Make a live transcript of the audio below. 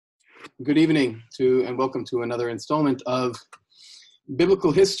Good evening and welcome to another installment of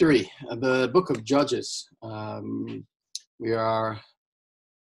Biblical History, the book of Judges. We are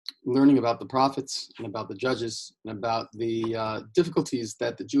learning about the prophets and about the judges and about the difficulties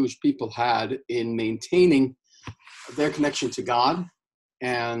that the Jewish people had in maintaining their connection to God.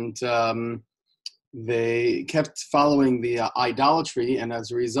 And they kept following the idolatry, and as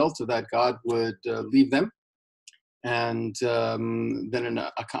a result of that, God would leave them. And then an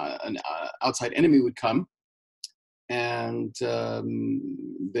outside enemy would come, and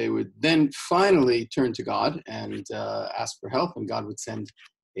they would then finally turn to God and ask for help, and God would send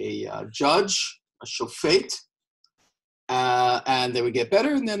a judge, a shofet, and they would get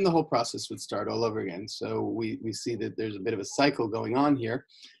better, and then the whole process would start all over again. So we see that there's a bit of a cycle going on here,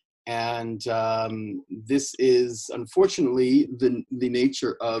 and this is unfortunately the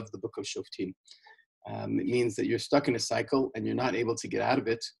nature of the book of Shoftim. It means that you're stuck in a cycle and you're not able to get out of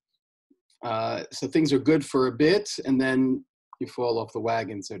it. So things are good for a bit, and then you fall off the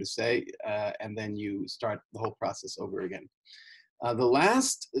wagon, so to say, and then you start the whole process over again. The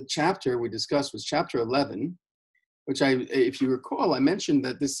last chapter we discussed was chapter 11, which if you recall, I mentioned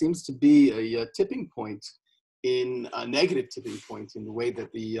that this seems to be a tipping point, in a negative tipping point in the way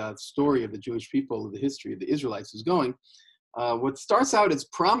that the story of the Jewish people, the history of the Israelites is going. What starts out as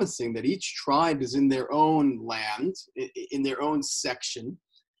promising that each tribe is in their own land, in their own section,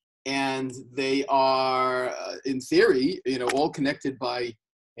 and they are, in theory, all connected by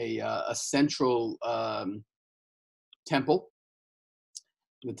a central temple.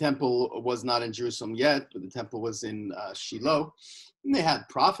 The temple was not in Jerusalem yet, but the temple was in Shiloh, and they had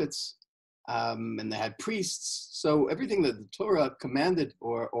prophets, and they had priests. So everything that the Torah commanded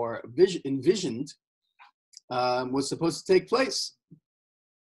or envisioned was supposed to take place.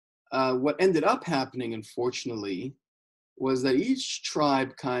 What ended up happening, unfortunately, was that each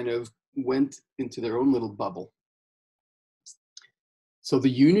tribe kind of went into their own little bubble. So the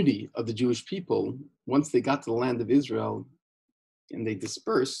unity of the Jewish people, once they got to the land of Israel and they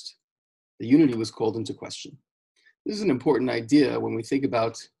dispersed, the unity was called into question. This is an important idea when we think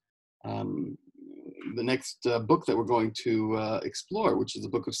about the next book that we're going to explore, which is the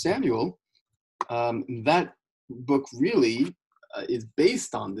book of Samuel. That book really is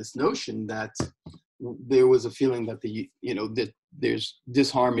based on this notion that there was a feeling that that there's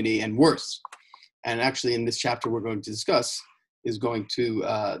disharmony and worse. And actually, in this chapter we're going to discuss is going to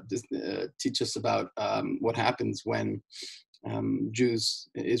teach us about what happens when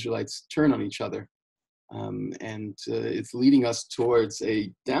Israelites turn on each other, and it's leading us towards a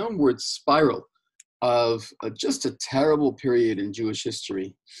downward spiral of just a terrible period in Jewish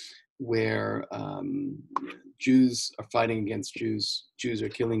history, where Jews are fighting against Jews, Jews are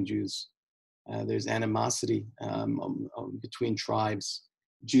killing Jews. There's animosity between tribes.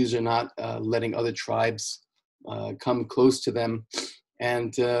 Jews are not letting other tribes come close to them.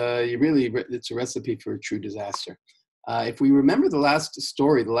 And it's a recipe for a true disaster. If we remember the last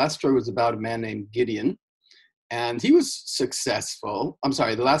story was about a man named Gideon, and he was successful. I'm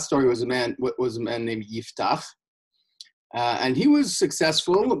sorry, the last story was a man named Yiftach. And he was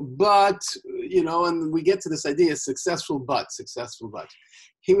successful, but, and we get to this idea, successful, but.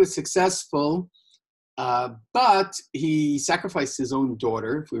 He was successful, but he sacrificed his own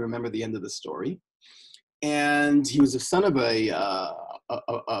daughter, if we remember the end of the story. And he was the son of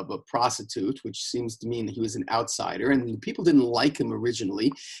a prostitute, which seems to mean he was an outsider. And the people didn't like him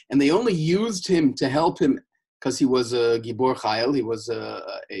originally. And they only used him to help him because he was a Gibor Chayil. He was a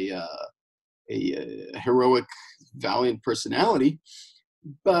heroic, valiant personality,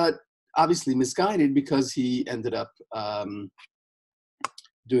 but obviously misguided, because he ended up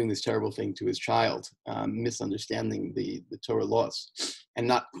doing this terrible thing to his child, misunderstanding the Torah laws, and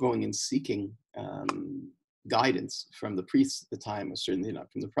not going and seeking guidance from the priests at the time, or certainly not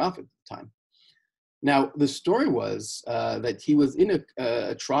from the prophet at the time. Now, the story was that he was in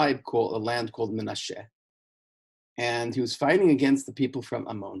a tribe called, a land called Menashe, and he was fighting against the people from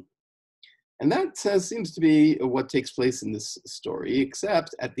Ammon. And that seems to be what takes place in this story,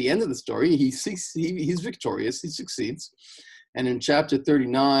 except at the end of the story, he's victorious, he succeeds. And in chapter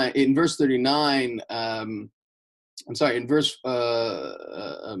 39, in verse 39, in verse,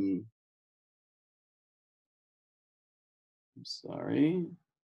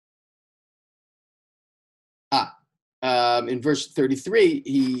 in verse 33,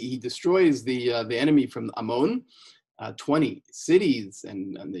 he destroys the enemy from Ammon, 20 cities,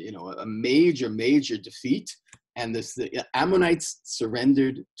 and a major defeat, and the Ammonites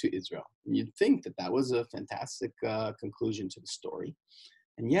surrendered to Israel. And you'd think that was a fantastic conclusion to the story,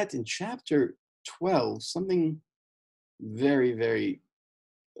 and yet in chapter 12, something very, very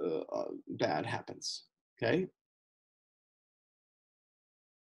bad happens. Okay.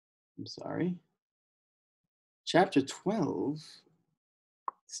 I'm sorry. Chapter 12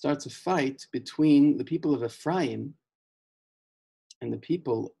 starts a fight between the people of Ephraim and the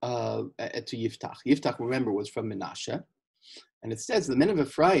people to Yiftach. Yiftach, remember, was from Menashe. And it says the men of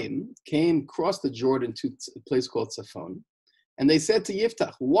Ephraim came across the Jordan to a place called Tzafon. And they said to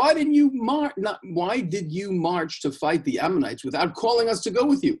Yiftach, why did you march to fight the Ammonites without calling us to go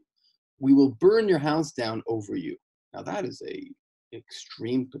with you? We will burn your house down over you. Now that is a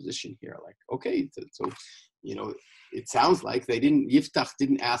extreme position here. Like, okay, so it sounds like Yiftach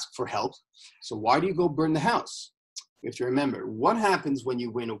didn't ask for help. So why do you go burn the house? You have to remember, what happens when you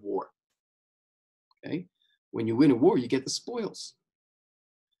win a war? Okay? When you win a war, you get the spoils.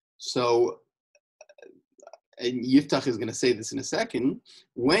 So, and Yiftach is going to say this in a second,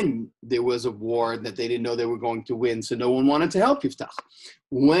 when there was a war that they didn't know they were going to win, so no one wanted to help Yiftach.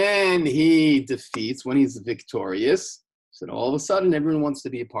 When he defeats, when he's victorious, so all of a sudden everyone wants to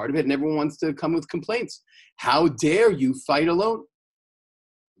be a part of it and everyone wants to come with complaints. How dare you fight alone?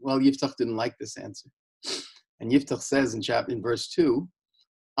 Well, Yiftach didn't like this answer. And Yiftach says in verse 2,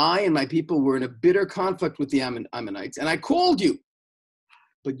 I and my people were in a bitter conflict with the Ammonites, and I called you,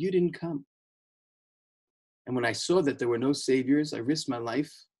 but you didn't come. And when I saw that there were no saviors, I risked my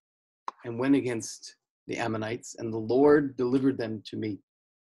life and went against the Ammonites, and the Lord delivered them to me.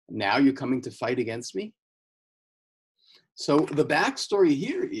 Now you're coming to fight against me? So the backstory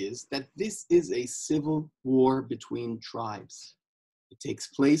here is that this is a civil war between tribes. It takes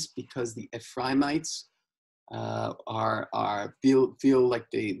place because the Ephraimites feel like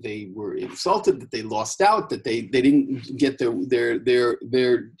they were insulted, that they lost out, that they didn't get their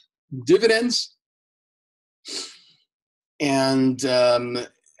dividends, and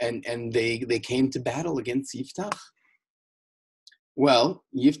they came to battle against Yiftach. Well,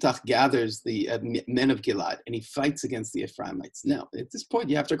 Yiftach gathers the men of Gilad and he fights against the Ephraimites. Now, at this point,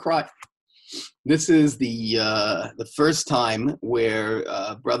 you have to cry. This is the first time where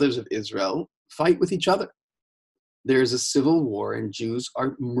brothers of Israel fight with each other. There's a civil war and Jews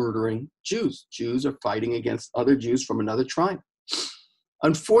are murdering Jews. Jews are fighting against other Jews from another tribe.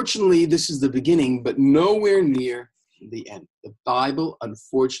 Unfortunately, this is the beginning, but nowhere near the end. The Bible,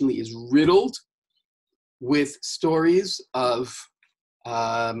 unfortunately, is riddled with stories of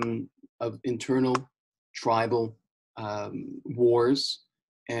internal tribal wars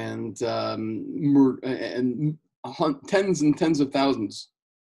and tens and tens of thousands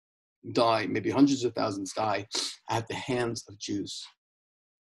die, maybe hundreds of thousands die at the hands of Jews.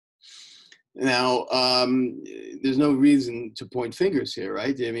 Now, there's no reason to point fingers here,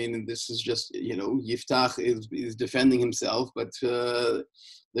 right? I mean, this is just, Yiftach is defending himself, but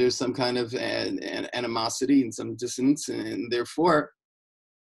there's some kind of animosity and some dissonance, and therefore,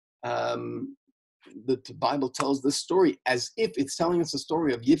 the Bible tells this story as if it's telling us a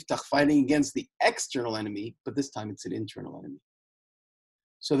story of Yiftach fighting against the external enemy, but this time it's an internal enemy.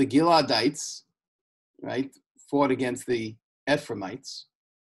 So the Giladites, right, fought against the Ephraimites,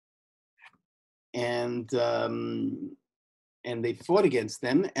 and they fought against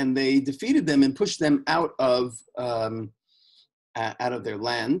them, and they defeated them and pushed them out of their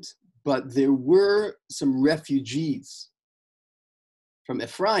land. But there were some refugees from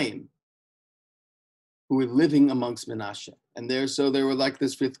Ephraim who were living amongst Menashe, and they were like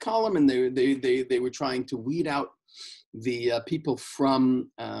this fifth column, and they were trying to weed out the people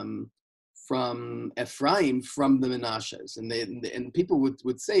from Ephraim from the Menashes, and people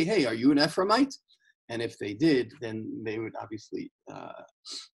would say, "Hey, are you an Ephraimite?" And if they did, then they would obviously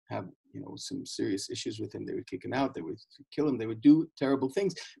have some serious issues with him. They would kick him out. They would kill him. They would do terrible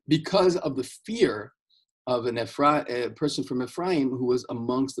things because of the fear of a person from Ephraim who was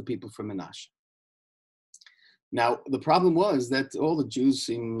amongst the people from Menashe. Now, the problem was that all the Jews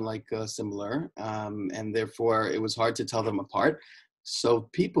seemed like similar, and therefore it was hard to tell them apart. So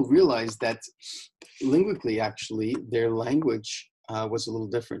people realized that linguistically, actually, their language was a little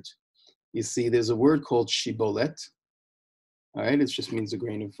different. You see, there's a word called shibolet. All right, it just means a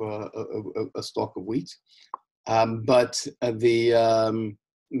grain of a stalk of wheat. But the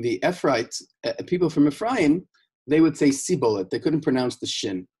Ephraimites, people from Ephraim, they would say sibolet. They couldn't pronounce the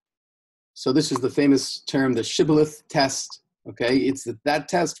shin. So this is the famous term, the shibboleth test. Okay, it's that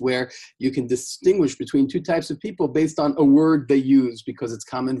test where you can distinguish between two types of people based on a word they use because it's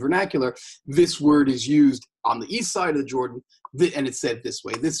common vernacular. This word is used on the east side of the Jordan, and it's said this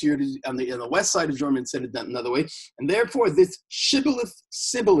way. This word is on the west side of Jordan, it's said another way. And therefore, this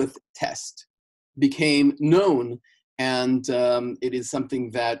shibboleth test became known, and it is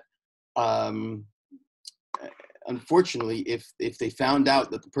something that unfortunately, if they found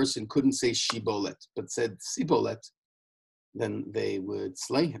out that the person couldn't say shibolet but said sibolet, then they would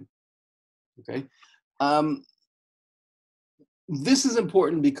slay him. Okay, this is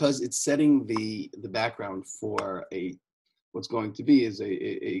important because it's setting the background for what's going to be is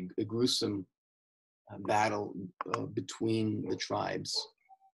a gruesome battle between the tribes.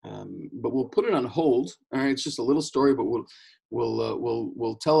 But we'll put it on hold. All right, it's just a little story, but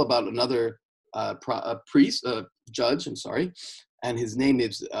we'll tell about another judge. I'm sorry, and his name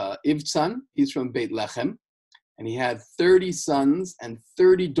is Ivtzan. He's from Beit Lechem, and he had 30 sons and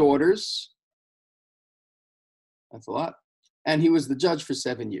 30 daughters. That's a lot. And he was the judge for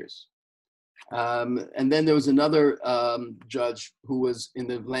 7 years. And then there was another judge who was in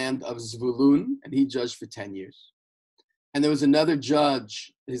the land of Zvulun, and he judged for 10 years. And there was another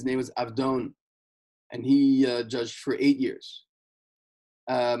judge, his name was Avdon, and he judged for 8 years.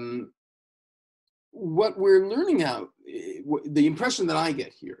 What we're learning out, the impression that I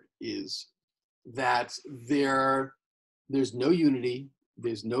get here is that there's no unity,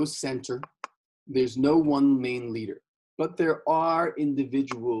 there's no center, there's no one main leader. But there are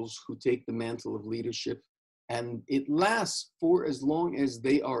individuals who take the mantle of leadership, and it lasts for as long as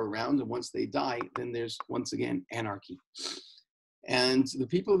they are around. And once they die, then there's once again anarchy. And the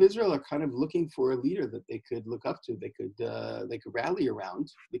people of Israel are kind of looking for a leader that they could look up to, they could rally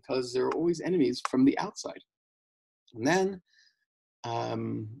around, because there are always enemies from the outside. And then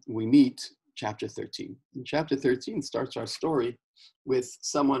we meet chapter 13. And chapter 13 starts our story with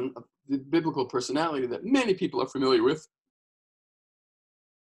someone, the biblical personality that many people are familiar with.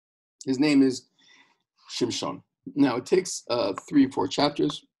 His name is Shimshon. Now, it takes 3 or 4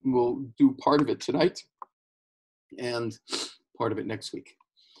 chapters. We'll do part of it tonight and part of it next week.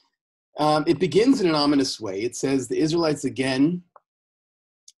 It begins in an ominous way. It says the Israelites again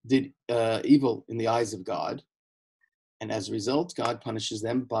did evil in the eyes of God, and as a result, God punishes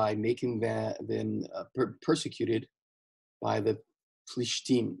them by making them persecuted by the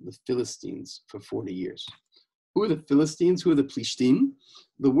Plishtim, the Philistines, for 40 years. Who are the Philistines? Who are the Plishtim?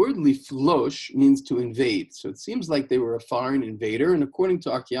 The word liflosh means to invade. So it seems like they were a foreign invader. And according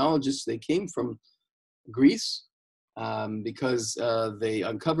to archaeologists, they came from Greece because they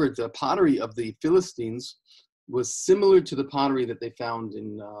uncovered the pottery of the Philistines was similar to the pottery that they found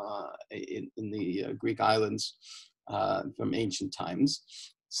in the Greek islands from ancient times.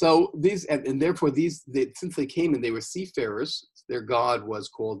 So these, and therefore since they came and they were seafarers, their god was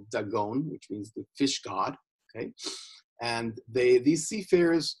called Dagon, which means the fish god. Okay, and these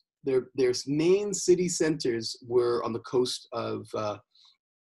seafarers, their main city centers were on the coast of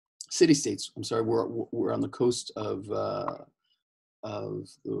city-states. I'm sorry, were on the coast of the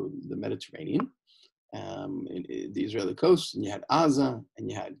Mediterranean, in the Israeli coast. And you had Gaza, and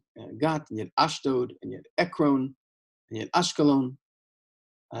you had Gat, and you had Ashdod, and you had Ekron, and you had Ashkelon.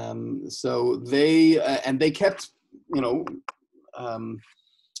 So they kept,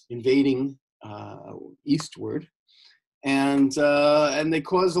 invading eastward, and they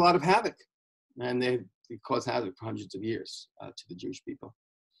caused a lot of havoc, and they caused havoc for hundreds of years to the Jewish people.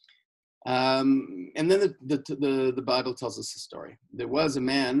 And then the Bible tells us a story. There was a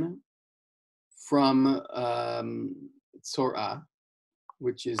man from Tzorah,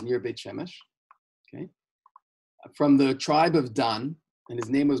 which is near Beit Shemesh, okay, from the tribe of Dan, and his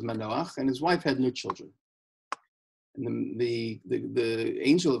name was Manoach, and his wife had no children. And the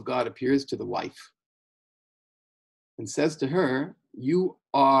angel of God appears to the wife and says to her, "You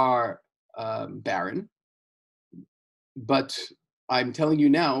are barren, but I'm telling you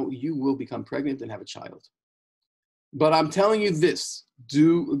now, you will become pregnant and have a child. But I'm telling you this,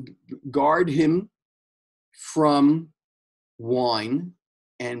 do guard him from wine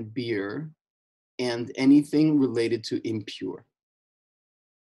and beer and anything related to impure.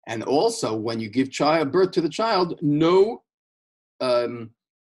 And also, when you give birth to the child, no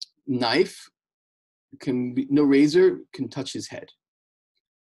knife no razor can touch his head."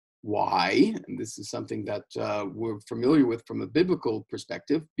 Why? And this is something that we're familiar with from a biblical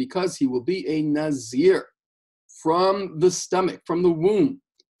perspective, because he will be a Nazir from the stomach, from the womb.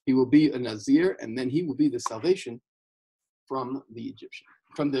 He will be a Nazir, and then he will be the salvation from the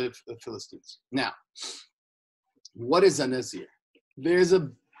Philistines. Now, what is a Nazir? There's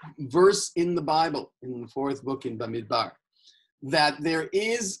a verse in the Bible, in the 4th book in Bamidbar, that there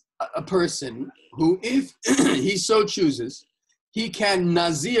is a person who, if he so chooses, he can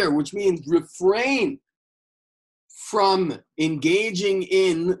Nazir, which means refrain from engaging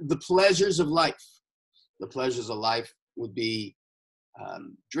in the pleasures of life. The pleasures of life would be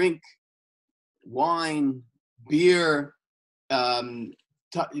drink, wine, beer,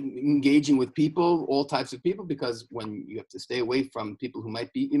 engaging with people, all types of people, because when you have to stay away from people who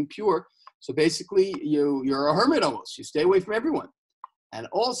might be impure. So basically, you're a hermit almost. You stay away from everyone. And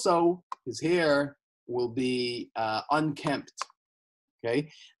also, his hair will be unkempt.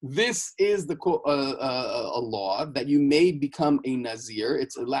 Okay, this is a law that you may become a Nazir.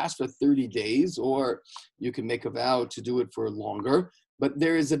 It lasts for 30 days, or you can make a vow to do it for longer. But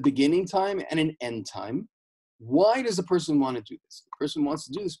there is a beginning time and an end time. Why does a person want to do this? The person wants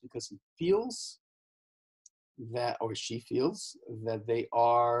to do this because he feels that, or she feels that they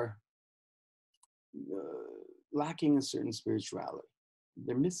are lacking a certain spirituality.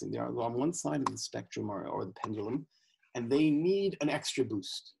 They're missing. They are on one side of the spectrum or the pendulum, and they need an extra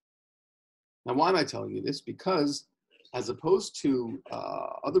boost. Now, why am I telling you this? Because as opposed to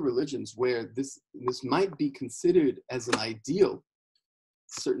other religions where this might be considered as an ideal,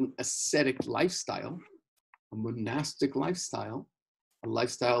 certain ascetic lifestyle, a monastic lifestyle, a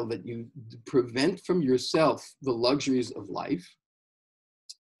lifestyle that you prevent from yourself the luxuries of life.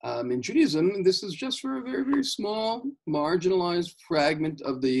 In Judaism, this is just for a very, very small, marginalized fragment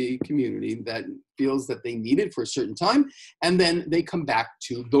of the community that feels that they need it for a certain time, and then they come back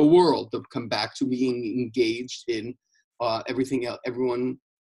to the world. They come back to being engaged in everything else, everyone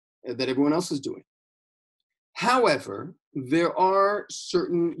else is doing. However, there are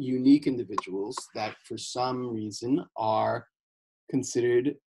certain unique individuals that, for some reason, are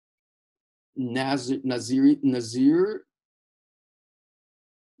considered Nazirites,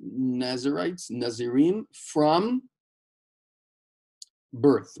 Nazirim, from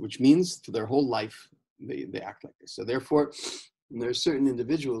birth, which means for their whole life they act like this. So therefore, there are certain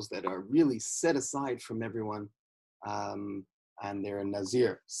individuals that are really set aside from everyone, and they're a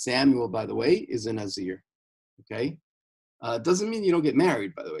Nazir. Samuel, by the way, is a Nazir. Okay, doesn't mean you don't get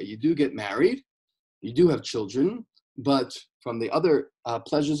married. By the way, you do get married, you do have children, but from the other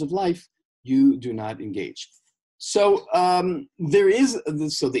pleasures of life, you do not engage. So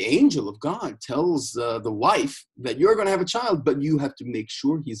the angel of God tells the wife that you're going to have a child, but you have to make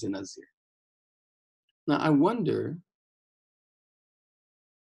sure he's a Nazir. Now, I wonder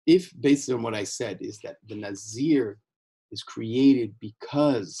if, based on what I said, is that the Nazir is created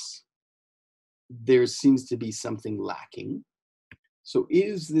because there seems to be something lacking. So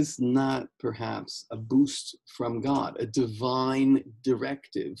is this not perhaps a boost from God, a divine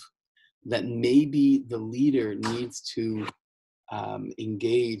directive that maybe the leader needs to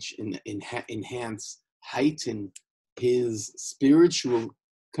engage enhance, heighten his spiritual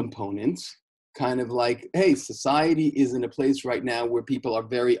component, kind of like, hey, society is in a place right now where people are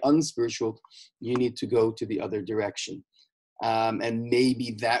very unspiritual. You need to go to the other direction. And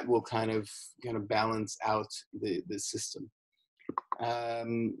maybe that will kind of balance out the system.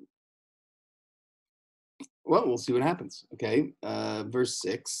 Well, we'll see what happens. Okay, verse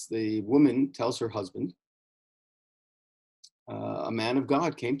 6, the woman tells her husband, a man of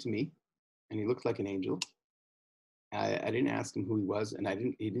God came to me, and he looked like an angel. I didn't ask him who he was, and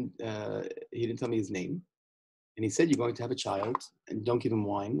he didn't tell me his name. And he said, you're going to have a child, and don't give him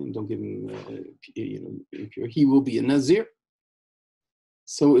wine, and don't give him impure. He will be a Nazir.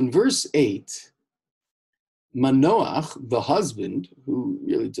 So in verse 8, Manoach, the husband, who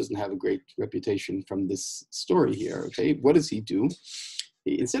really doesn't have a great reputation from this story here, okay, what does he do?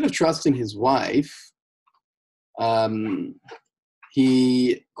 Instead of trusting his wife,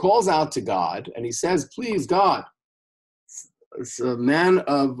 he calls out to God, and he says, please, God, it's a man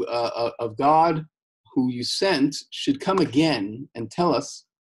of God who you sent should come again and tell us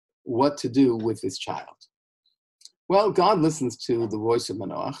what to do with this child. Well, God listens to the voice of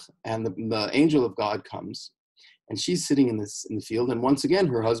Manoach, and the angel of God comes, and she's sitting in the field, and once again,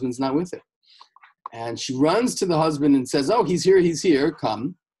 her husband's not with her. And she runs to the husband and says, oh, he's here,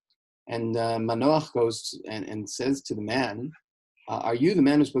 come. And Manoach goes and says to the man, are you the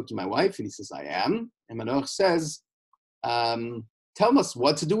man who spoke to my wife? And he says, I am. And Manoach says, tell us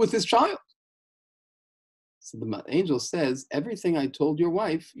what to do with this child. So the angel says, everything I told your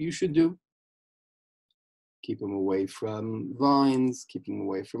wife, you should do. Keep him away from vines, keep him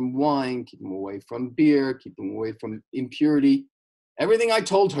away from wine, keep him away from beer, keep him away from impurity. Everything I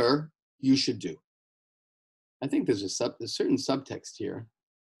told her, you should do. I think there's a certain subtext here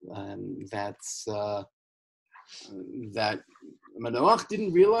that's that Manoach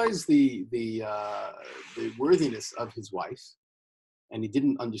didn't realize the worthiness of his wife, and he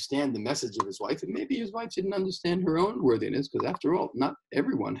didn't understand the message of his wife, and maybe his wife didn't understand her own worthiness, because after all, not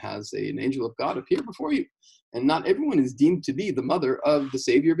everyone has an angel of God appear before you, and not everyone is deemed to be the mother of the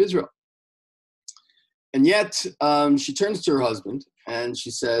Savior of Israel. And yet, she turns to her husband, and she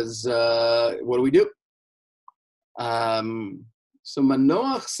says, what do we do? So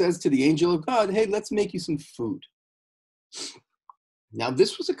Manoach says to the angel of God, hey, let's make you some food. Now,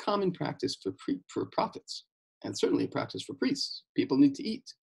 this was a common practice for prophets, and certainly a practice for priests. People need to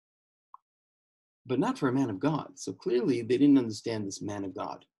eat, but not for a man of God. So clearly, they didn't understand this man of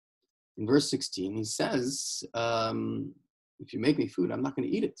God. In verse 16, he says, if you make me food, I'm not going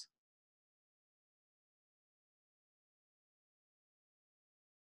to eat it.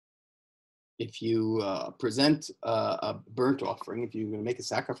 If you present a burnt offering, if you're going to make a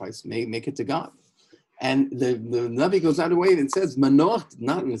sacrifice, make it to God. And the Navi goes out of the way and says, Manoach did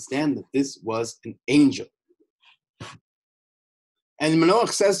not understand that this was an angel. And Manoach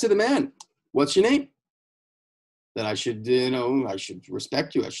says to the man, what's your name? That I should, I should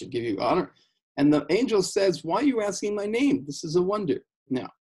respect you. I should give you honor. And the angel says, why are you asking my name? This is a wonder. Now,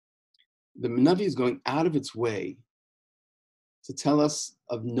 the Navi is going out of its way to tell us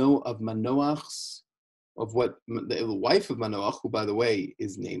of Manoach's, of what the wife of Manoach, who, by the way,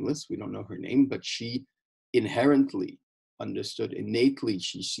 is nameless. We don't know her name, but she inherently understood, innately,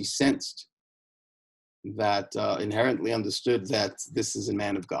 she sensed that, inherently understood that this is a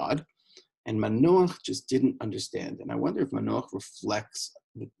man of God. And Manoach just didn't understand. And I wonder if Manoach reflects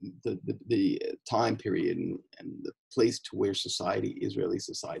the time period and the place to where Israeli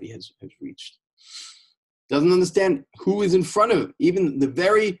society has reached. Doesn't understand who is in front of him. Even the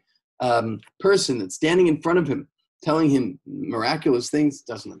very person that's standing in front of him, telling him miraculous things,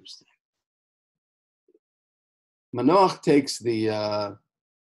 doesn't understand. Manoach takes the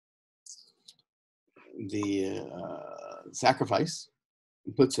sacrifice,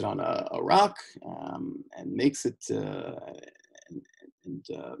 and puts it on a rock, and makes it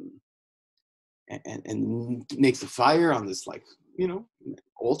and makes a fire on this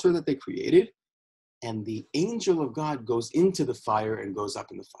altar that they created, and the angel of God goes into the fire and goes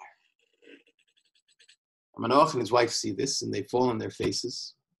up in the fire. Manoach and his wife see this, and they fall on their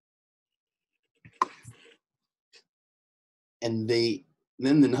faces, and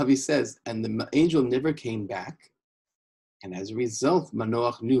then the Navi says, and the angel never came back. And as a result,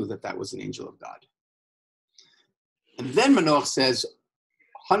 Manoach knew that was an angel of God. And then Manoach says,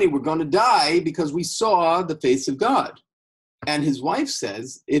 honey, we're going to die because we saw the face of God. And his wife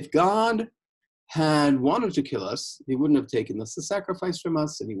says, if God had wanted to kill us, he wouldn't have taken us to sacrifice from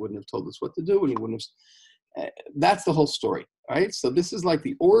us, and he wouldn't have told us what to do, and he wouldn't have... That's the whole story, right? So this is like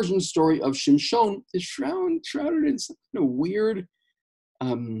the origin story of Shimshon, is shrouded in some kind of weird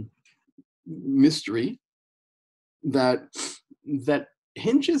mystery that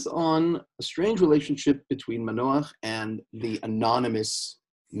hinges on a strange relationship between Manoach and the anonymous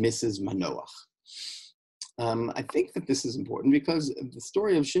Mrs. Manoach. I think that this is important because the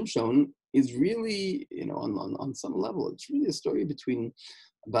story of Shimshon is really, on some level, it's really a story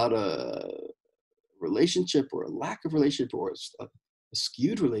about a relationship or a lack of relationship or a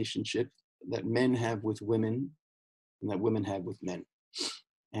skewed relationship that men have with women and that women have with men.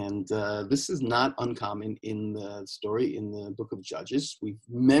 And this is not uncommon in the story in the book of Judges. We've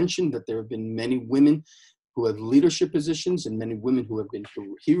mentioned that there have been many women who have leadership positions and many women who have been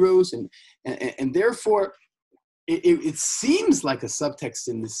heroes. And therefore, it seems like a subtext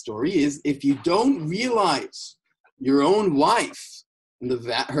in this story is if you don't realize your own wife and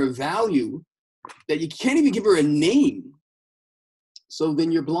her value, that you can't even give her a name, so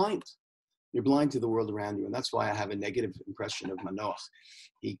then you're blind. You're blind to the world around you. And that's why I have a negative impression of Manoach.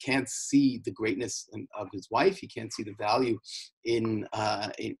 He can't see the greatness of his wife. He can't see the value in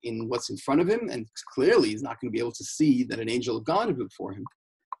what's in front of him. And clearly, he's not going to be able to see that an angel of God is before him.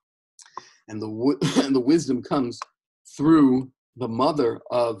 And the wisdom comes through the mother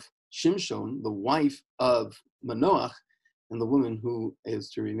of Shimshon, the wife of Manoach, and the woman who is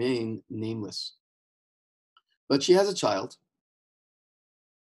to remain nameless. But she has a child.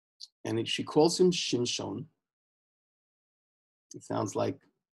 And she calls him Shimshon. It sounds like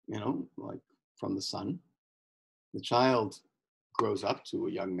from the sun. The child grows up to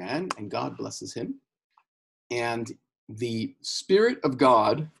a young man, and God blesses him. And the Spirit of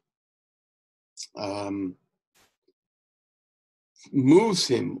God moves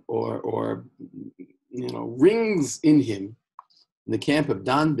him or rings in him in the camp of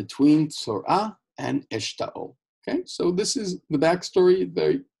Dan between Tzorah and Eshtaol. Okay, so this is the backstory,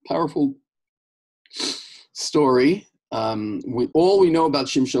 very powerful story. All we know about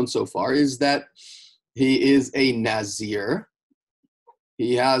Shimshon so far is that he is a Nazir.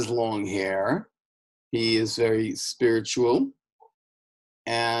 He has long hair. He is very spiritual.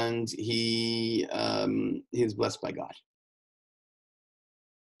 And he is blessed by God.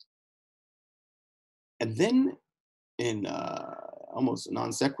 And then in almost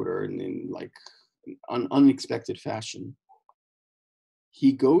non sequitur, and in like unexpected fashion,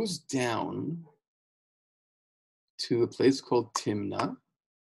 he goes down to a place called Timnah,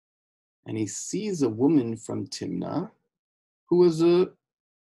 and he sees a woman from Timnah who was a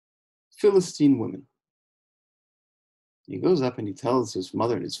Philistine woman. He goes up and he tells his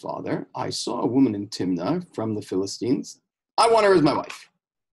mother and his father, I saw a woman in Timnah from the Philistines. I want her as my wife.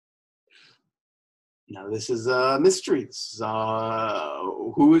 Now, this is a mystery.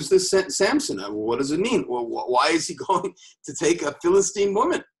 Who is this Samson? What does it mean? Well, why is he going to take a Philistine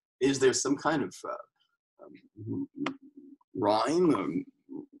woman? Is there some kind of rhyme,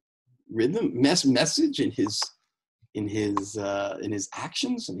 rhythm, message in his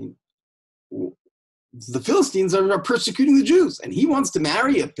actions? I mean, the Philistines are persecuting the Jews, and he wants to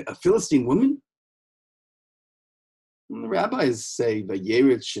marry a Philistine woman. And the rabbis say,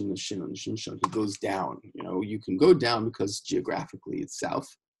 "Vayeretz Shimshon." He goes down. You know, you can go down because geographically it's south,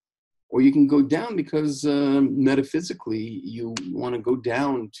 or you can go down because metaphysically you want to go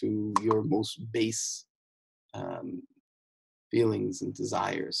down to your most base feelings and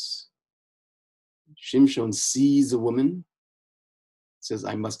desires. Shimshon sees a woman, says,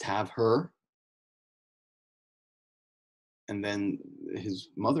 "I must have her." And then his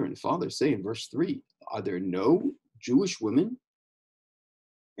mother and father say in verse 3, are there no Jewish women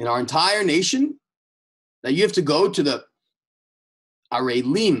in our entire nation that you have to go to the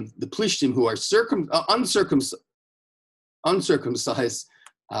Arelim, the Plishtim, who are uncircumcised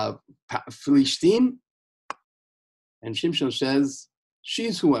Philistine? And Shimshon says,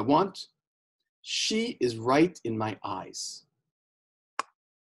 she's who I want. She is right in my eyes.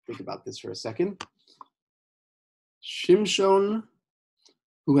 Think about this for a second. Shimshon,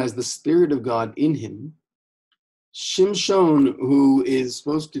 who has the Spirit of God in him, Shimshon, who is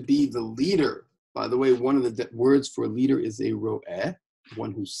supposed to be the leader. By the way, one of the words for leader is a ro'eh,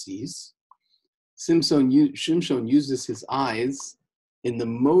 one who sees. Shimshon uses his eyes in the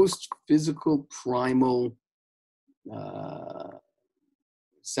most physical, primal,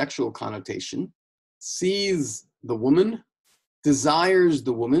 sexual connotation, sees the woman, desires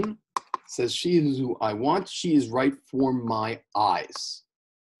the woman, says, she is who I want, she is right for my eyes.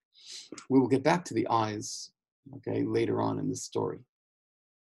 We will get back to the eyes, okay, later on in this story.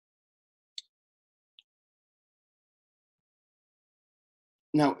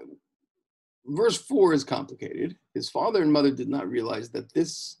 Now, verse 4 is complicated. His father and mother did not realize that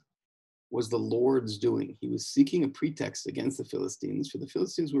this was the Lord's doing. He was seeking a pretext against the Philistines, for the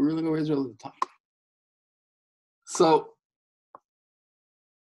Philistines were ruling over Israel at the time. So,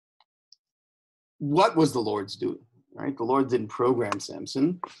 what was the Lord's doing? Right? The Lord didn't program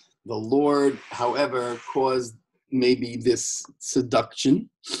Samson. The Lord, however, caused maybe this seduction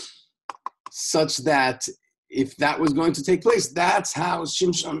such that if that was going to take place, that's how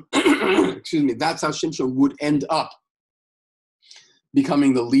Shimshon, that's how Shimshon would end up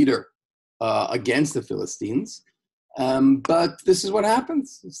becoming the leader against the Philistines. But this is what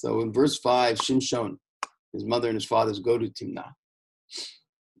happens. So in verse 5, Shimshon, his mother and his fathers go to Timnah.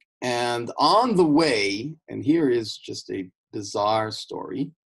 And on the way, and here is just a bizarre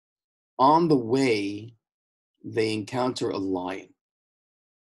story, on the way, they encounter a lion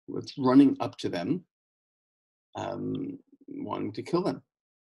that's running up to them, wanting to kill them.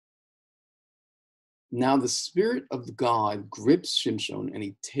 Now the Spirit of God grips Shimshon and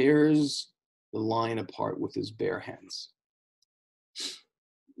he tears the lion apart with his bare hands.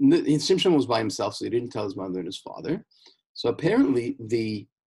 Shimshon was by himself, so he didn't tell his mother and his father. So apparently the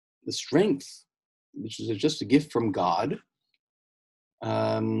strength, which is just a gift from God,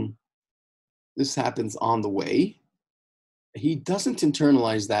 this happens on the way. He doesn't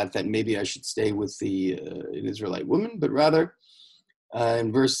internalize that maybe I should stay with an Israelite woman, but rather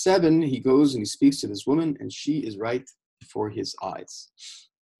in verse 7, he goes and he speaks to this woman, and she is right before his eyes.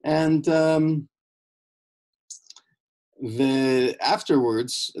 And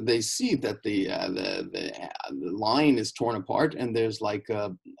afterwards, they see that the lion is torn apart, and there's like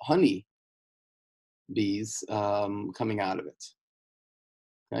honey bees coming out of it.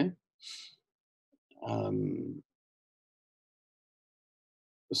 Okay.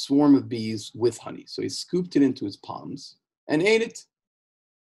 A swarm of bees with honey. So he scooped it into his palms and ate it.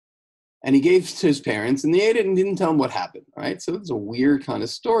 And he gave it to his parents, and they ate it and didn't tell him what happened. All right. So it's a weird kind of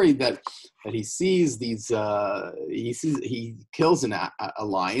story that he sees these. He kills a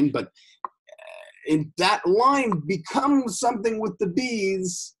lion, but that lion becomes something with the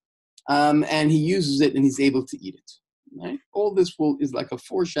bees, and he uses it, and he's able to eat it. Right. All this is like a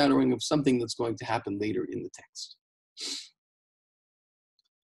foreshadowing of something that's going to happen later in the text.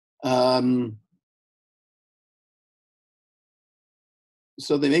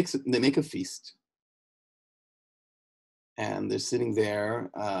 So they make a feast, and they're sitting there,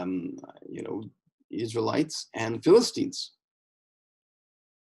 Israelites and Philistines,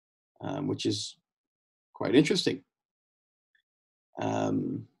 which is quite interesting.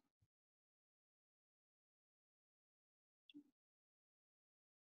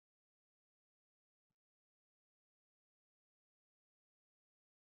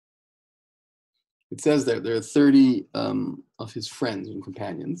 It says that there are 30 of his friends and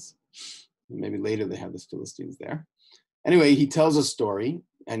companions. Maybe later they have the Philistines there. Anyway, he tells a story,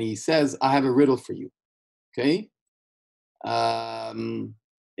 and he says, I have a riddle for you, okay?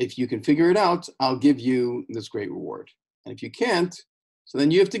 If you can figure it out, I'll give you this great reward. And if you can't, so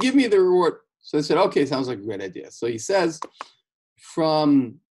then you have to give me the reward. So they said, okay, sounds like a great idea. So he says,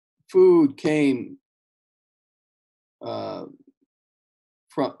 from food came,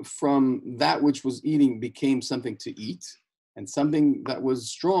 from that which was eating became something to eat, and something that was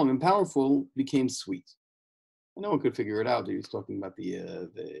strong and powerful became sweet. And no one could figure it out. He was talking about the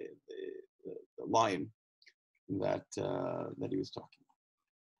lion that he was talking.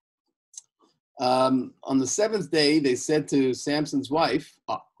 On the seventh day, they said to Samson's wife,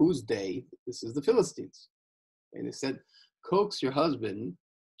 whose day? This is the Philistines. And they said, coax your husband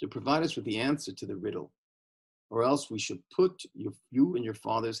to provide us with the answer to the riddle, or else we should put you and your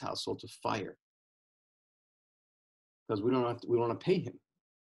father's household to fire, because we don't want to pay him.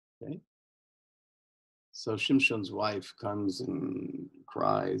 Okay. So Shimshon's wife comes and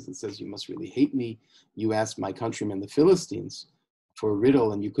cries and says, you must really hate me. You asked my countrymen, the Philistines, for a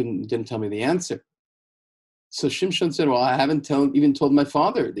riddle, and you didn't tell me the answer. So Shimshon said, well, I haven't even told my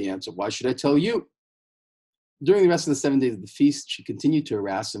father the answer. Why should I tell you? During the rest of the 7 days of the feast, she continued to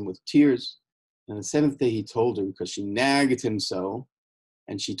harass him with tears. And the seventh day he told her, because she nagged him so,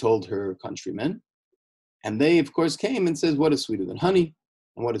 and she told her countrymen. And they, of course, came and says, what is sweeter than honey?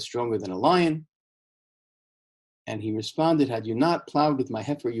 And what is stronger than a lion? And he responded, had you not plowed with my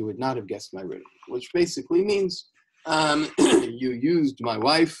heifer, you would not have guessed my riddle. Which basically means you used my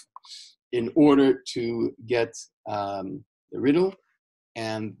wife in order to get the riddle.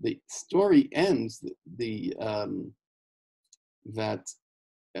 And the story ends that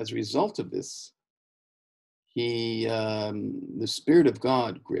as a result of this, the Spirit of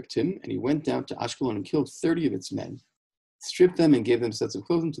God gripped him, and he went down to Ashkelon and killed 30 of its men, stripped them and gave them sets of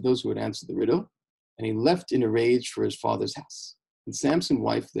clothing to those who had answered the riddle, and he left in a rage for his father's house. And Samson's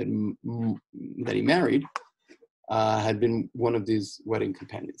wife that he married had been one of these wedding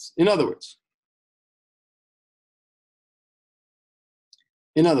companions. In other words,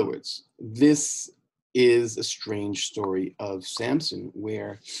 this is a strange story of Samson,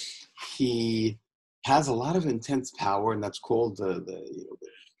 where he has a lot of intense power, and that's called the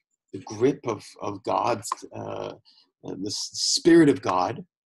grip of God's, the Spirit of God,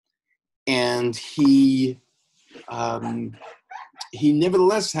 and he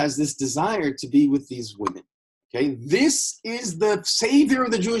nevertheless has this desire to be with these women. Okay, this is the savior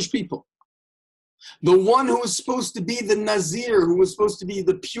of the Jewish people. The one who was supposed to be the Nazir, who was supposed to be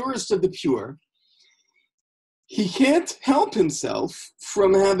the purest of the pure, he can't help himself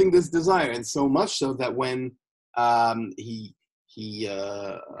from having this desire, and so much so that when he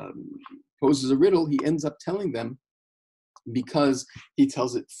poses a riddle, he ends up telling them, because he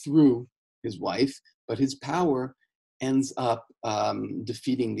tells it through his wife, but his power ends up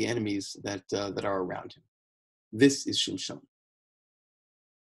defeating the enemies that are around him. This is Shimshon.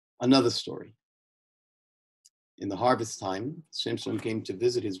 Another story. In the harvest time, Shimshon came to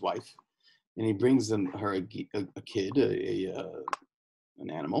visit his wife, and he brings her a kid, an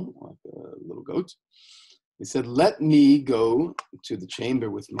animal, like a little goat. He said, let me go to the chamber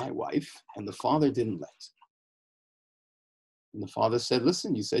with my wife, and the father didn't let. And the father said,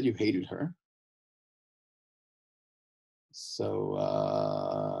 listen, you said you hated her. So,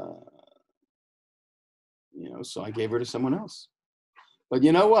 so I gave her to someone else. But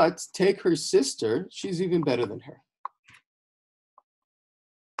you know what? Take her sister. She's even better than her.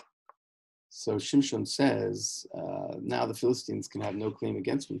 So Shimshon says, now the Philistines can have no claim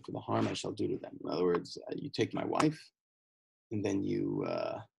against me for the harm I shall do to them. In other words, you take my wife, and then you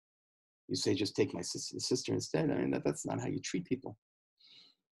say, just take my sister instead. I mean, that's not how you treat people.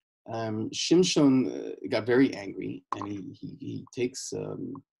 Shimshon got very angry, and he takes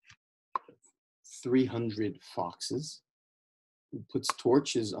 300 foxes, he puts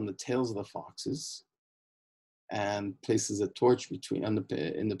torches on the tails of the foxes, and places a torch in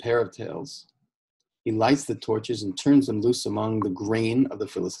the pair of tails. He lights the torches and turns them loose among the grain of the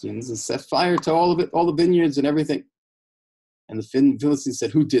Philistines and set fire to all of it, all the vineyards and everything. And the Philistines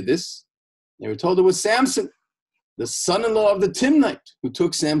said, who did this? They were told it was Samson, the son-in-law of the Timnite, who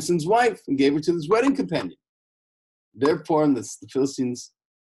took Samson's wife and gave her to his wedding companion. Therefore, the Philistines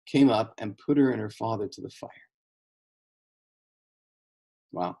came up and put her and her father to the fire.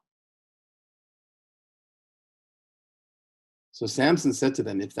 Wow. So Samson said to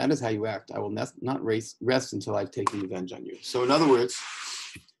them, if that is how you act, I will not rest until I've taken revenge on you. So in other words,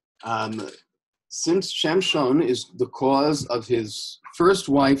 since Shimshon is the cause of his first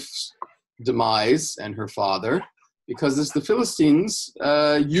wife's demise and her father, because the Philistines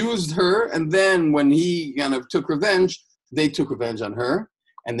used her, and then when he kind of took revenge, they took revenge on her,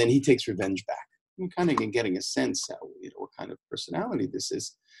 and then he takes revenge back. I'm kind of getting a sense how, what kind of personality this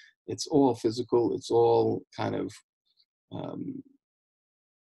is. It's all physical. It's all kind of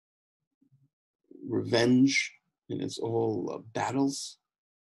revenge, and it's all battles.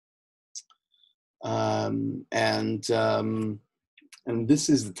 And this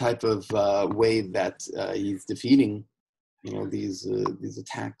is the type of way that he's defeating, these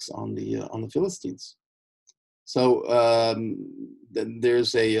attacks on the Philistines. So then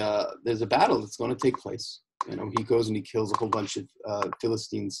there's a battle that's going to take place. He goes and he kills a whole bunch of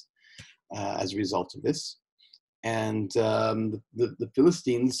Philistines as a result of this, and the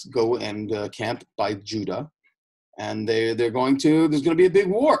Philistines go and camp by Judah, and there's going to be a big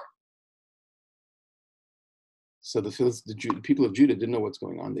war. So the people of Judah didn't know what's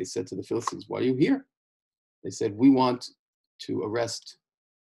going on. They said to the Philistines, "Why are you here?" They said, "We want to arrest.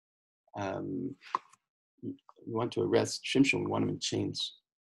 We want to arrest Shimshon. We want him in chains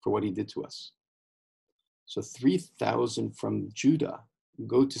for what he did to us." So 3,000 from Judah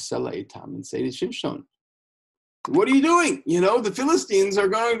go to Sela Etam and say to Shimshon, "What are you doing? The Philistines are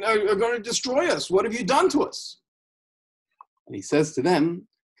going to destroy us. What have you done to us?" And he says to them,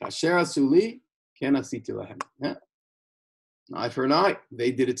 "Kasher asuli ken asiti lahem." Yeah. Eye for an eye.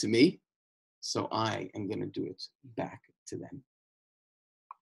 They did it to me, so I am going to do it back to them.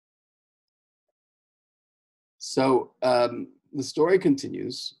 So the story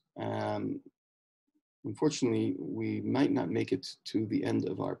continues. Unfortunately, we might not make it to the end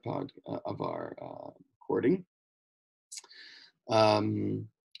of our recording. I'm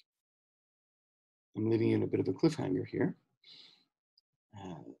leaving you in a bit of a cliffhanger here.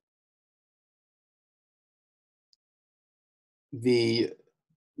 The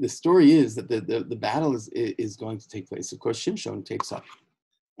story is that the battle is going to take place. Of course, Shimshon takes up,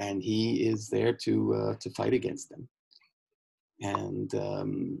 and he is there to fight against them. And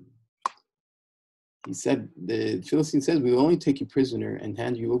he said, the Philistine says, "We will only take you prisoner and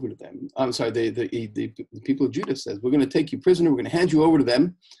hand you over to them." I'm sorry, the people of Judah says, "We're going to take you prisoner. We're going to hand you over to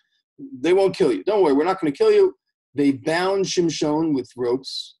them. They won't kill you. Don't worry, we're not going to kill you." They bound Shimshon with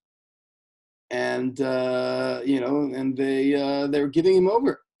ropes, and and they're giving him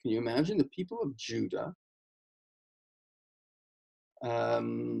over. Can you imagine? The people of Judah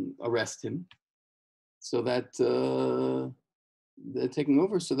arrest him, so that they're taking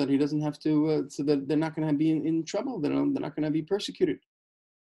over, so that he doesn't have to, so that they're not going to be in trouble. They're not going to be persecuted.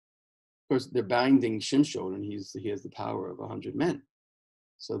 Of course, they're binding Shimshon, and he has the power of 100 men.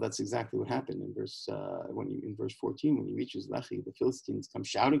 So that's exactly what happened in verse 14. When he reaches Lehi, the Philistines come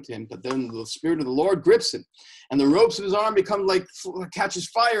shouting to him, but then the Spirit of the Lord grips him, and the ropes of his arm become catches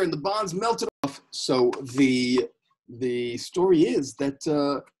fire, and the bonds melted off. So the story is that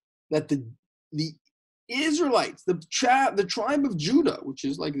the Israelites, the tribe of Judah, which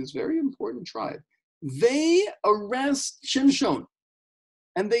is like this very important tribe, they arrest Shimshon.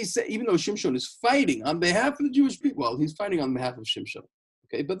 And they say, even though Shimshon is fighting on behalf of the Jewish people, well, he's fighting on behalf of Shimshon.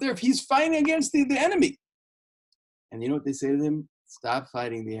 Okay, but he's fighting against the enemy. And you know what they say to him? Stop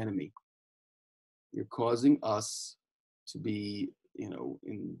fighting the enemy. You're causing us to be,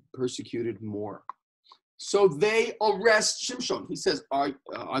 persecuted more. So they arrest Shimshon. He says,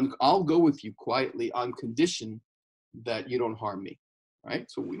 I'll go with you quietly on condition that you don't harm me. Right?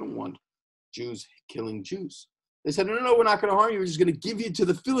 So we don't want Jews killing Jews. They said, no, we're not going to harm you. We're just going to give you to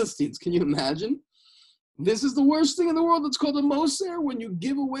the Philistines. Can you imagine? This is the worst thing in the world. It's called a moser, when you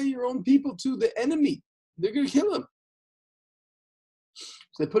give away your own people to the enemy. They're going to kill him.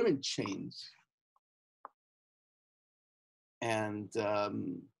 So they put him in chains. And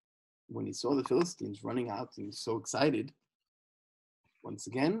when he saw the Philistines running out, and he was so excited, once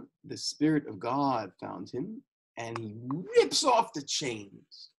again, the Spirit of God found him, and he rips off the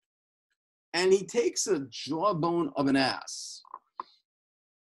chains. And he takes a jawbone of an ass.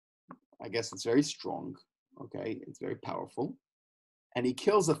 I guess it's very strong, okay? It's very powerful. And he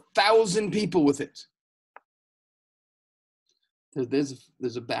kills 1,000 people with it.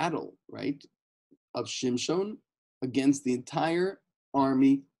 There's a battle, right, of Shimshon against the entire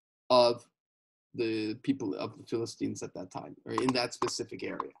army of the people of the Philistines at that time, or in that specific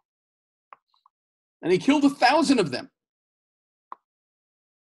area. And he killed 1,000 of them.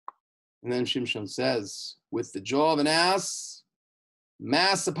 And then Shimshon says, with the jaw of an ass,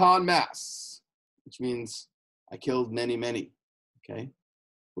 mass upon mass, which means I killed many, many. Okay?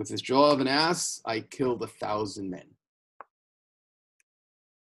 With his jaw of an ass, I killed 1,000 men.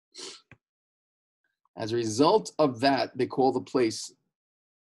 As a result of that, they call the place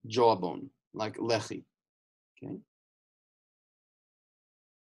jawbone, like Lechi. Okay?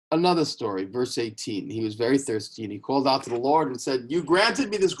 Another story, verse 18. He was very thirsty, and he called out to the Lord and said, you granted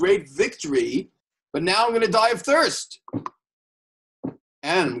me this great victory, but now I'm going to die of thirst.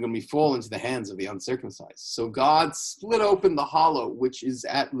 And I'm going to fall into the hands of the uncircumcised. So God split open the hollow, which is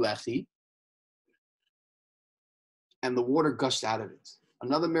at Lechi, and the water gushed out of it.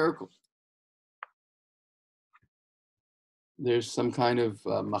 Another miracle. There's some kind of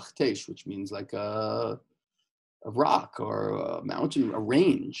machtesh, which means like a rock or a mountain, a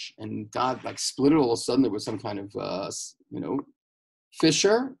range, and God like split it all of a sudden. There was some kind of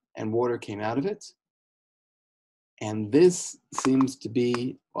fissure, and water came out of it. And this seems to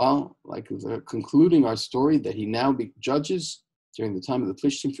be, well, like concluding our story that he now judges during the time of the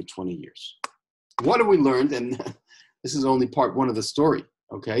Plishtim for 20 years. What have we learned? And this is only part one of the story,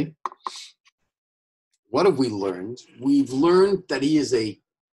 okay? What have we learned? We've learned that he is a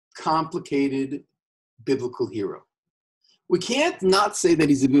complicated biblical hero. We can't not say that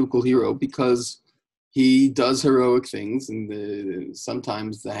he's a biblical hero because he does heroic things, and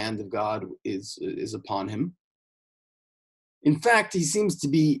sometimes the hand of God is upon him. In fact, he seems to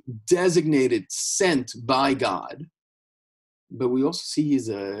be designated, sent by God, but we also see he's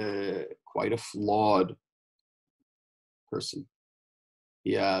quite a flawed person.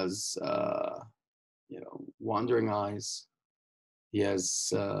 He has, wandering eyes. He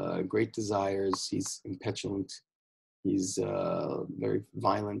has great desires. He's impetulant. He's very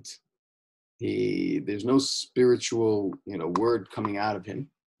violent. There's no spiritual, word coming out of him,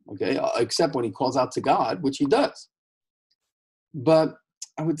 okay, except when he calls out to God, which he does. But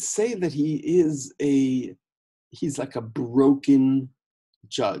I would say that he's like a broken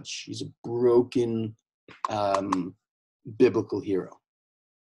judge. He's a broken biblical hero.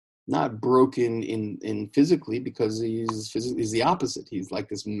 Not broken in physically, because he's the opposite. He's like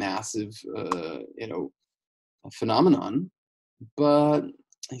this massive, phenomenon, but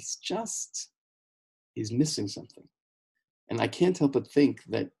he's missing something. And I can't help but think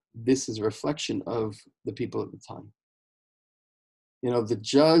that this is a reflection of the people at the time. The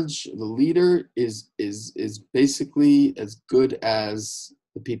judge, the leader is basically as good as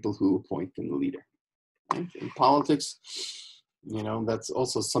the people who appoint them the leader. Right? In politics, that's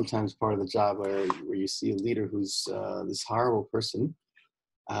also sometimes part of the job where you see a leader who's this horrible person,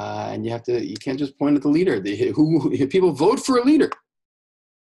 and you can't just point at the leader. People vote for a leader,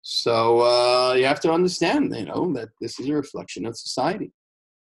 so you have to understand, that this is a reflection of society.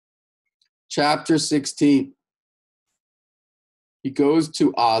 Chapter 16. He goes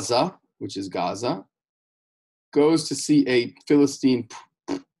to Aza, which is Gaza, goes to see a Philistine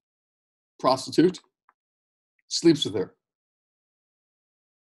prostitute, sleeps with her.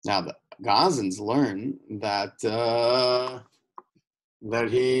 Now the Gazans learn that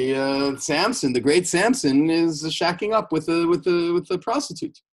Samson, the great Samson, is shacking up with the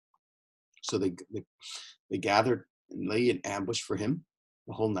prostitute. So they gathered and lay in ambush for him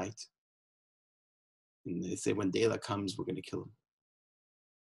the whole night. And they say, when daylight comes, we're going to kill him.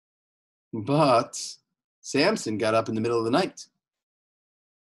 But Samson got up in the middle of the night.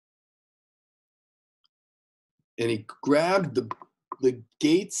 And he grabbed the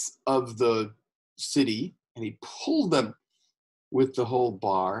gates of the city, and he pulled them with the whole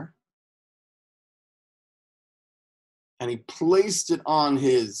bar. And he placed it on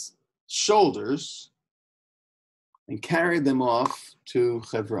his shoulders and carried them off to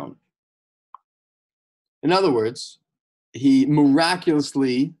Hebron. In other words, he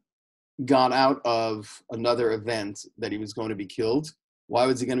miraculously got out of another event that he was going to be killed. Why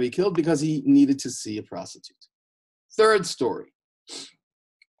was he going to be killed? Because he needed to see a prostitute. Third story,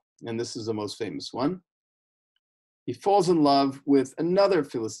 and this is the most famous one. He falls in love with another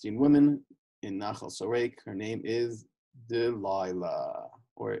Philistine woman in Nachal Sorek. Her name is Delilah,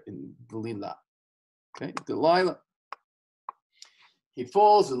 or in Delilah. Okay, Delilah. He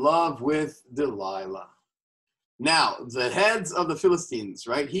falls in love with Delilah. Now, the heads of the Philistines,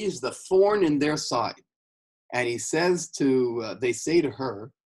 right? He's the thorn in their side. And he says they say to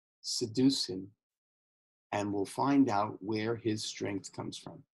her, seduce him, and we'll find out where his strength comes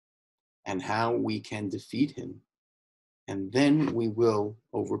from and how we can defeat him. And then we will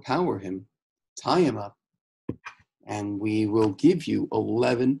overpower him, tie him up, and we will give you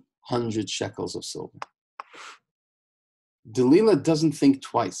 11 100 shekels of silver. Delilah doesn't think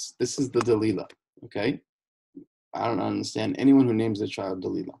twice. This is the Delilah, okay? I don't understand anyone who names their child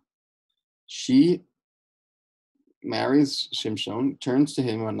Delilah. She marries Shimshon, turns to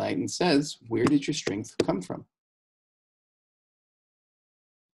him one night and says, where did your strength come from?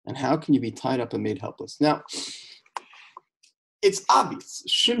 And how can you be tied up and made helpless? Now, it's obvious.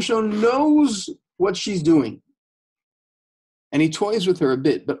 Shimshon knows what she's doing. And he toys with her a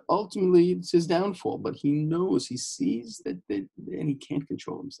bit, but ultimately it's his downfall. But he knows, he sees that and he can't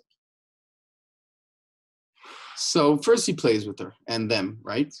control himself. So first he plays with her and them,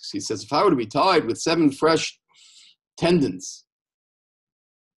 right? He says, if I were to be tied with 7 fresh tendons,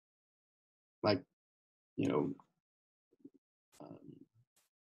 like,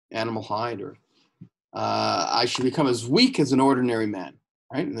 animal hide, or I should become as weak as an ordinary man,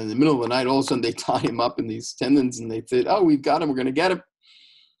 right? And in the middle of the night, all of a sudden they tie him up in these tendons and they say, oh, we've got him, we're going to get him.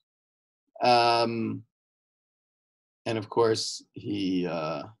 And of course, he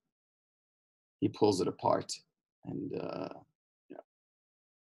pulls it apart and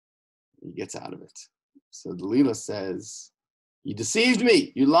he gets out of it. So Delilah says, you deceived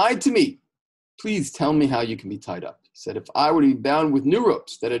me, you lied to me. Please tell me how you can be tied up. He said, if I were to be bound with new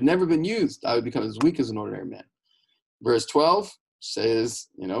ropes that had never been used, I would become as weak as an ordinary man. Verse 12 says,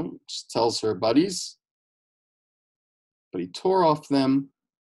 tells her buddies, but he tore them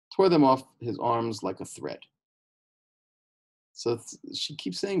off his arms like a thread. So she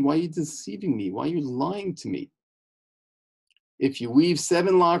keeps saying, why are you deceiving me? Why are you lying to me? If you weave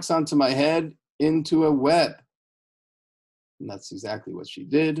 7 locks onto my head into a web. And that's exactly what she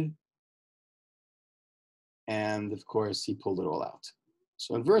did. And of course, he pulled it all out.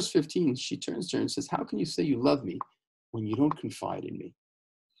 So in verse 15, she turns to her and says, how can you say you love me when you don't confide in me?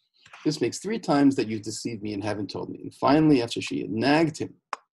 This makes 3 times that you've deceived me and haven't told me. And finally, after she had nagged him,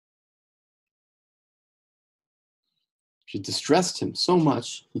 she distressed him so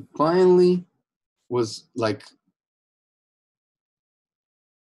much, he finally was like,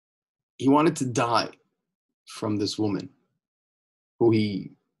 he wanted to die from this woman who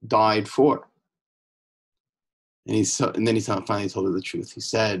he died for. And then he finally told her the truth. He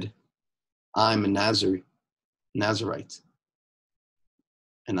said, I'm a Nazarite,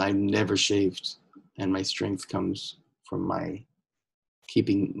 and I've never shaved, and my strength comes from my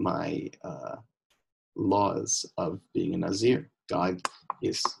keeping my laws of being a Nazir. God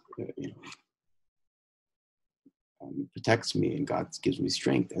is, protects me, and God gives me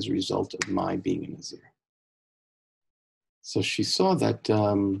strength as a result of my being a Nazir. So she saw that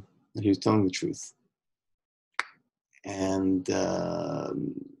he was telling the truth. And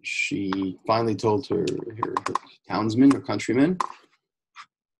she finally told her townsmen or countrymen,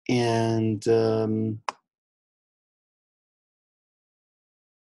 and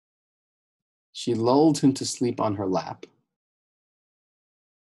she lulled him to sleep on her lap.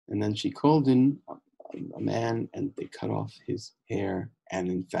 And then she called in a man, and they cut off his hair. And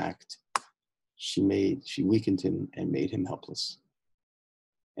in fact, she weakened him and made him helpless.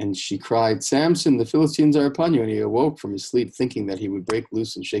 And she cried, Samson, the Philistines are upon you. And he awoke from his sleep thinking that he would break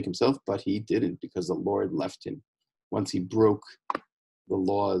loose and shake himself, but he didn't, because the Lord left him once he broke the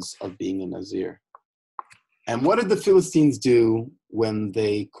laws of being a Nazir. And what did the Philistines do when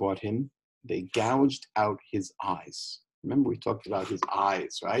they caught him? They gouged out his eyes. Remember, we talked about his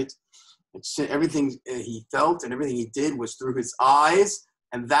eyes, right? Everything he felt and everything he did was through his eyes,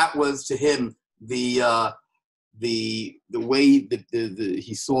 and that was to him the way that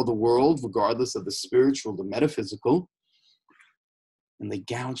he saw the world, regardless of the spiritual, the metaphysical. And they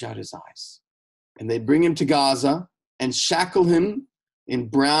gouge out his eyes. And they bring him to Gaza and shackle him in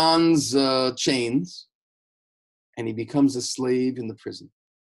bronze chains, and he becomes a slave in the prison.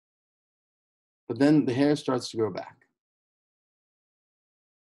 But then the hair starts to grow back.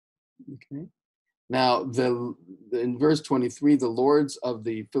 Okay. Now, in verse 23, the lords of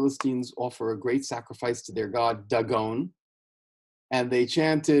the Philistines offer a great sacrifice to their god Dagon, and they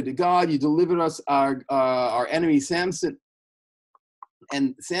chanted, "God, you delivered us our enemy Samson."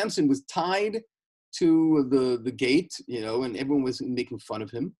 And Samson was tied to the gate, and everyone was making fun of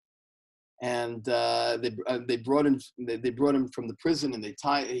him. And they brought him from the prison, and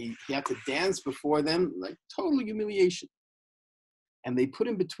he had to dance before them, like total humiliation. And they put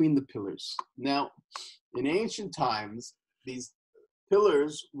him between the pillars. Now, in ancient times, these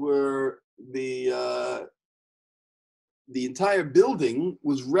pillars were the entire building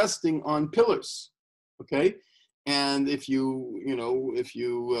was resting on pillars, okay? And if you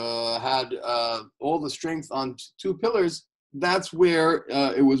had all the strength on 2 pillars, that's where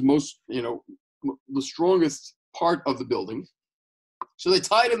it was most, the strongest part of the building. So they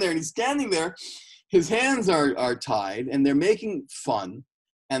tied him there, and he's standing there. His hands are tied, and they're making fun,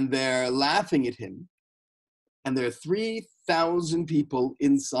 and they're laughing at him. And there are 3,000 people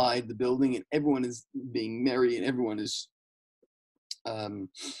inside the building, and everyone is being merry, and everyone is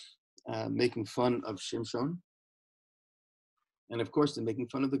making fun of Shimshon. And of course, they're making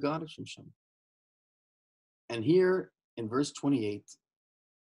fun of the God of Shimshon. And here in verse 28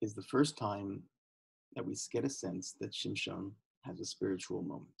 is the first time that we get a sense that Shimshon has a spiritual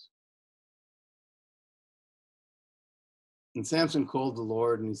moment. And Samson called the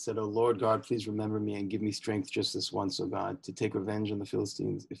Lord and he said, "Oh Lord God, please remember me and give me strength just this once, O God, to take revenge on the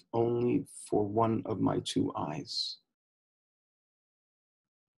Philistines, if only for one of my 2 eyes."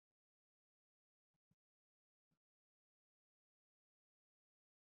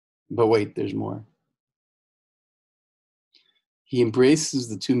 But wait, there's more. He embraces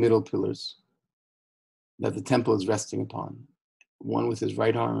the 2 middle pillars that the temple is resting upon, one with his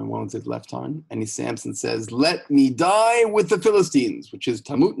right arm and one with his left arm. And Samson says, "Let me die with the Philistines," which is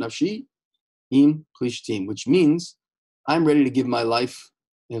Tamut Nafshi Im Plishtim, which means I'm ready to give my life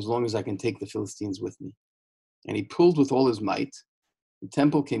as long as I can take the Philistines with me. And he pulled with all his might. The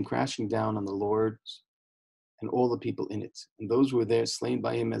temple came crashing down on the Lord and all the people in it. And those who were there slain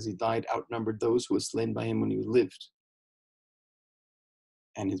by him as he died outnumbered those who were slain by him when he lived.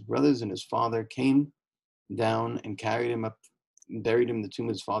 And his brothers and his father came down and carried him up and buried him in the tomb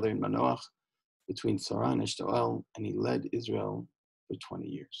of his father in Manoach between Sarah and Eshtaol, and he led Israel for 20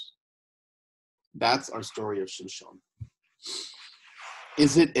 years. That's our story of Shimshon.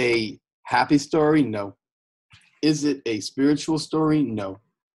 Is it a happy story? No. Is it a spiritual story? No.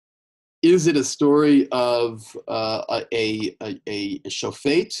 Is it a story of a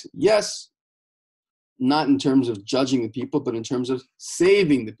shofet? Yes. Not in terms of judging the people, but in terms of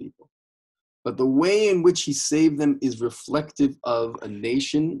saving the people. But the way in which he saved them is reflective of a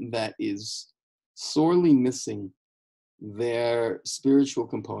nation that is sorely missing their spiritual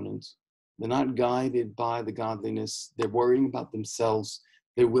component. They're not guided by the godliness. They're worrying about themselves.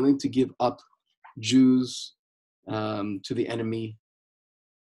 They're willing to give up Jews to the enemy.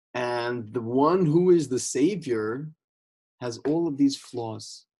 And the one who is the savior has all of these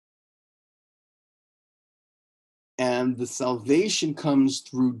flaws. And the salvation comes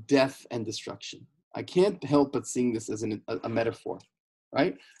through death and destruction. I can't help but seeing this as a metaphor,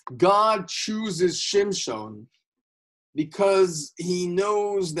 right? God chooses Shimshon because he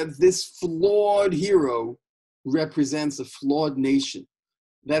knows that this flawed hero represents a flawed nation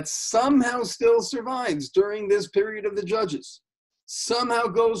that somehow still survives during this period of the judges, somehow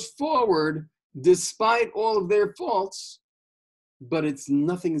goes forward despite all of their faults, but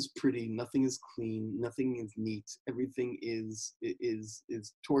nothing is pretty, nothing is clean, nothing is neat, everything is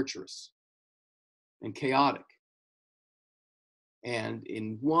torturous and chaotic. And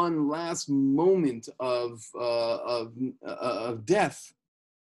in one last moment of death,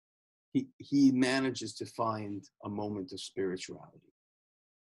 he manages to find a moment of spirituality.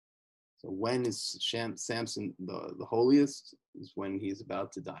 So when is Samson the holiest? Is when he's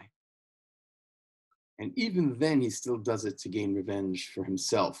about to die. And even then, he still does it to gain revenge for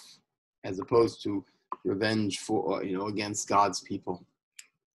himself, as opposed to revenge for against God's people.